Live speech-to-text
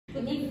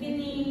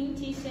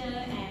teacher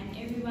and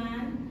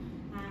everyone.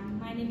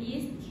 My name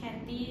is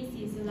Catty.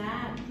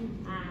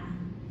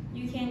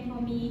 You can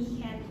call me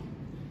Cat.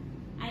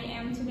 I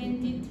am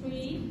 23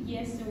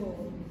 years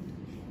old.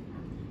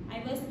 I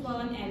was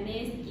born and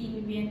raised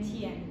in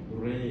Vientiane.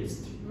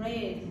 Raised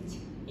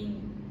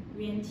In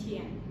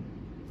Vientiane.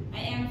 I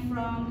am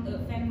from a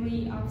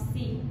family of 6.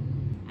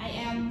 I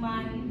am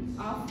one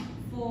of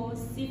 4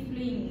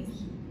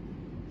 siblings.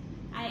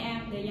 I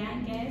am the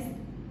youngest.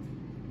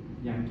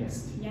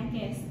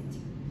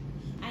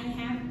 I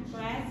have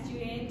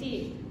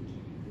graduated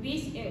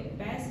with a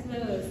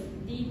bachelor's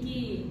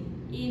degree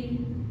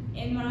in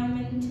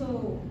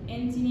environmental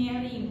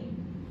engineering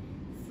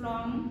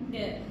from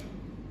the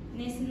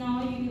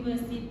National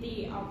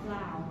University of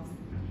Laos.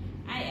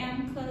 I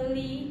am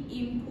currently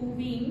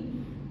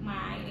improving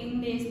my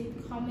English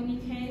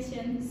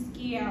communication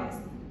skills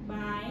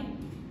by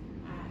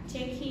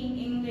taking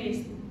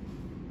English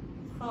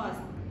course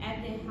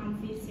at the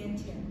Humphrey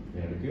Center.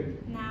 Very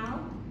good.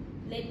 Now,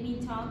 let me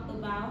talk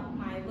about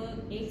my work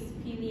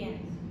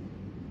experience.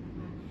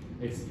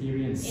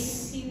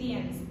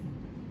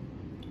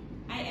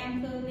 I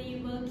am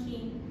currently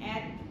working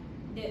at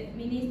the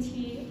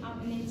Ministry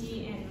of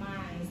Energy and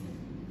Mines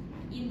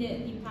in the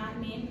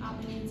Department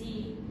of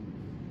Energy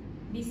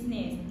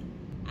Business.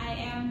 I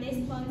am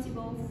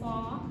responsible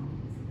for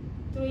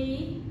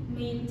 3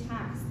 main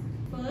tasks.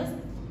 First,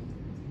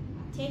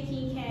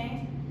 taking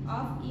care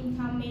of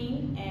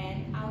incoming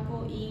and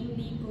outgoing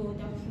legal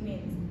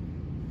documents.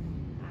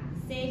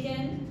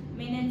 Second,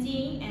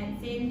 managing and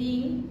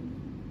sending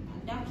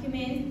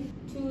documents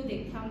to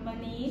the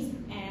companies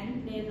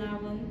and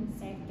relevant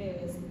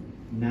sectors.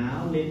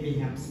 Now let me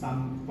have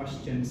some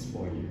questions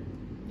for you.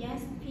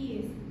 Yes,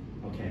 please.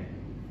 Okay,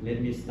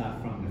 let me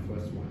start from the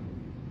first one.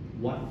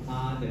 What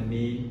are the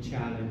main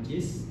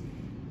challenges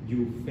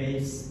you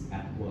face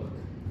at work?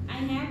 I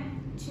have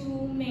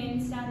 2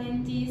 main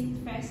challenges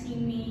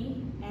facing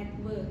me at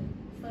work.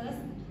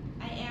 First,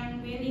 I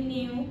am very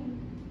new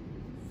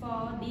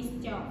for this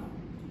job,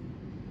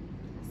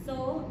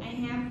 so I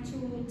have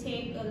to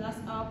take a lot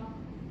of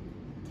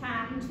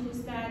time to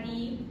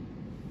study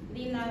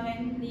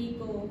relevant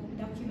legal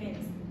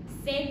documents.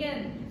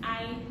 Second,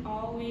 I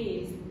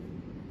always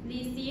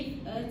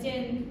receive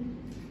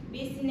urgent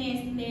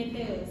business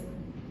letters,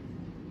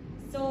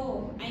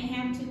 so I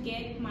have to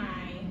get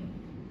my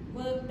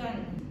work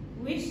done,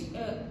 which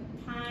a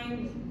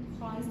time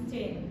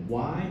constraint.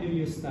 Why do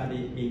you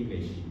study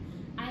English?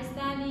 I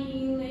study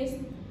English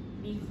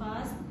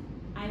because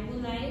I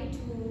would like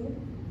to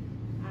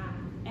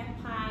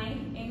apply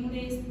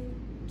English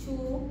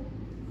to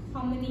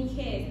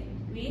communicate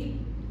with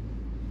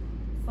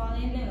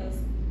foreigners.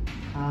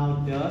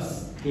 How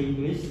does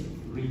English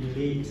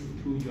relate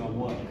to your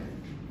work?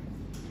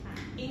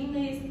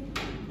 English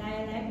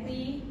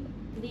directly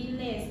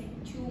relates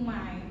to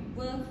my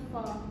work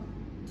for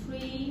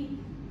 3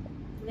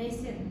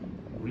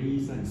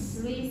 reasons.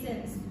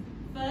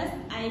 First,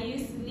 I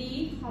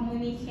usually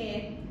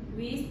communicate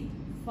with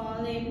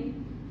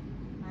foreign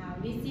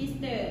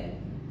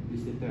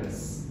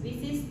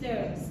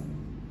visitors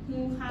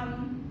who come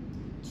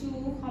to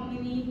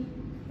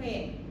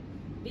communicate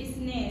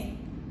business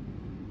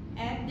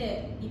at the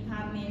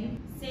department.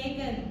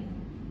 Second,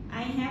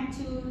 I have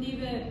to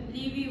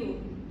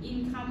review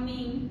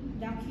incoming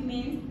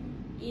documents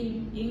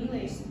in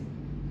English.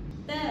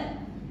 Third,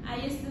 I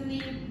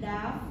usually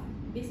draft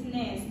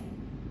business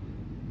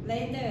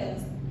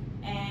letters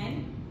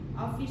and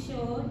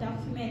official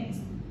documents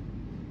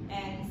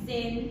and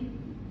send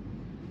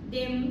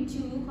them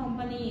to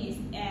companies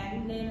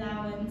and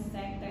relevant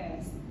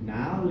sectors.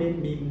 Now let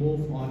me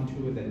move on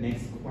to the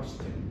next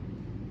question.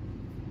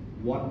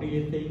 What do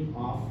you think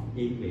of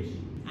English?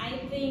 I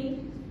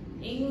think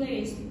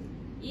English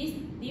is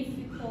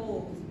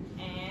difficult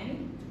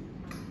and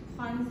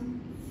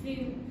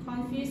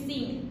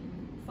confusing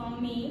for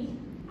me.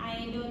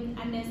 I don't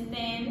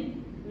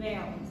understand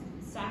well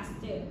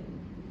structure,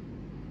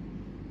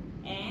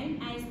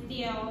 and I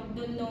still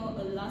don't know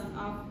a lot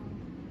of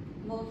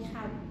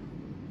vocabulary.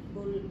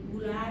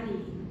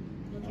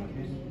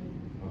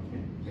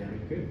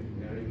 Okay,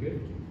 very good.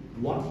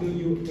 What do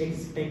you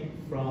expect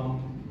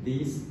from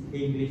this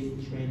English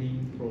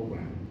training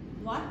program?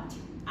 What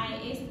I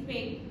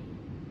expect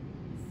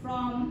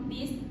from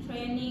this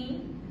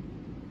training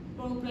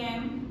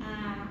program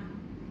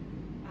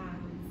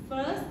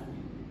first,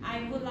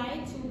 I would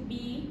like to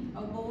be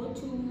able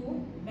to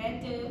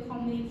better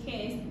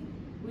communicate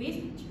with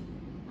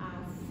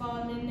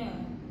foreigners.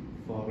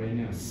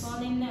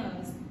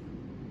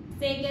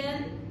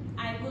 Second,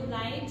 I would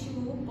like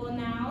to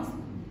pronounce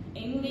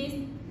English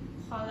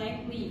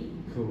correctly.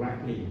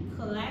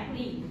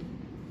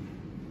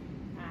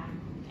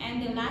 And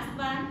the last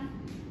one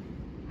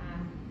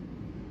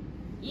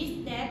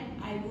is that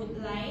I would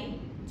like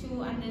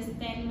to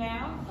understand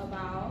well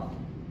about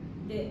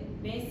the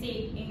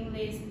basic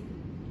English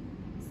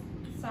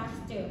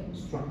structure.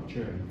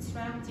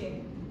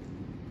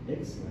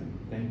 Excellent.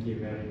 Thank you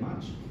very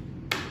much.